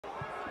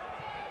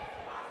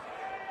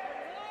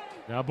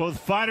Now both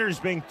fighters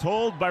being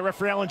told by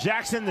referee Alan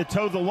Jackson to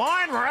toe the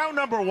line. Round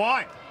number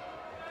one.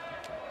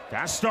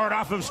 That start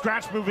off of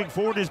scratch moving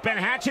forward is Ben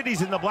Hatchett.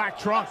 He's in the black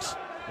trunks.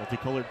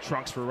 Multicolored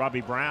trunks for Robbie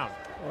Brown.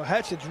 Well,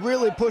 Hatchett's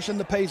really pushing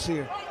the pace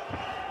here.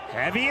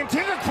 Heavy into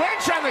the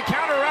clinch on the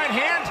counter right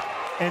hand.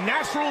 And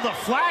that's ruled a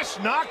flash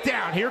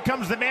knockdown. Here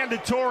comes the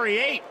mandatory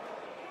 8.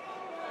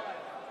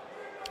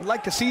 I'd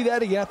like to see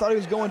that again. I thought he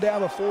was going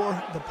down before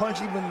the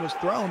punch even was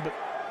thrown, but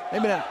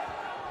maybe not.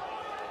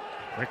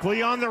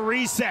 Quickly on the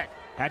reset.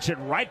 Hatchett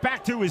right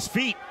back to his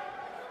feet.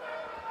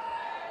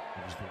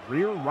 There's the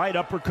rear right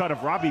uppercut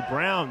of Robbie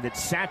Brown that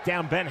sat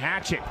down Ben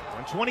Hatchett.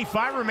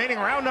 125 remaining,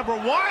 round number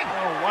 1. Oh,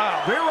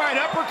 wow. Rear right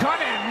uppercut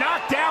and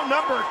knockdown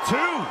number 2.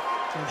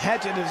 And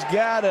Hatchett has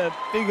got to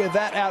figure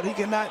that out. He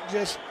cannot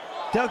just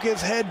duck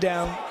his head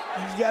down.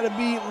 He's got to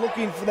be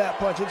looking for that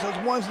punch. It's those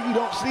ones that you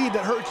don't see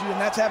that hurt you, and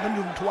that's happened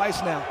to him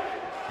twice now.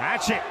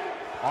 Hatchett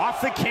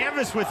off the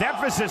canvas with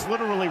emphasis,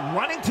 literally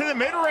running to the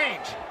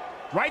mid-range.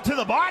 Right to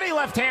the body,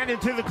 left hand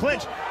into the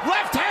clinch.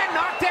 Left hand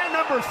knockdown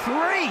number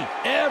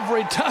 3.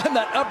 Every time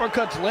that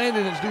uppercut's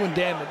landing, it's doing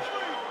damage.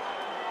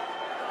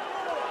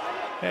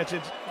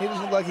 Hatchett, he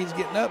doesn't look like he's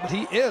getting up, but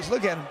he is.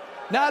 Look at him.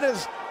 Not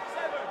as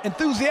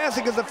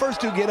enthusiastic as the first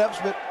 2 get-ups,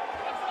 but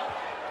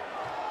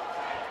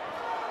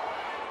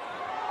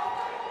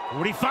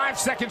 45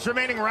 seconds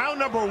remaining, round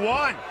number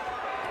 1.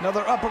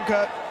 Another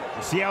uppercut.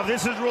 We'll see how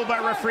this is ruled by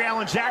referee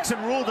Alan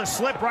Jackson. Ruled a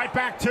slip right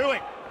back to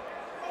it.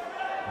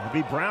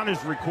 Robbie Brown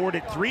has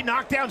recorded 3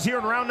 knockdowns here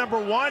in round number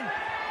 1.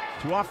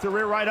 2 off the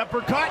rear right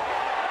uppercut.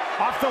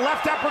 Off the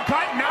left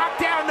uppercut,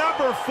 knockdown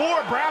number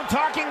 4. Brown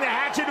talking to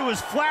Hatchett, who is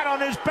flat on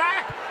his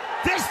back.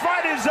 This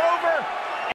fight is over.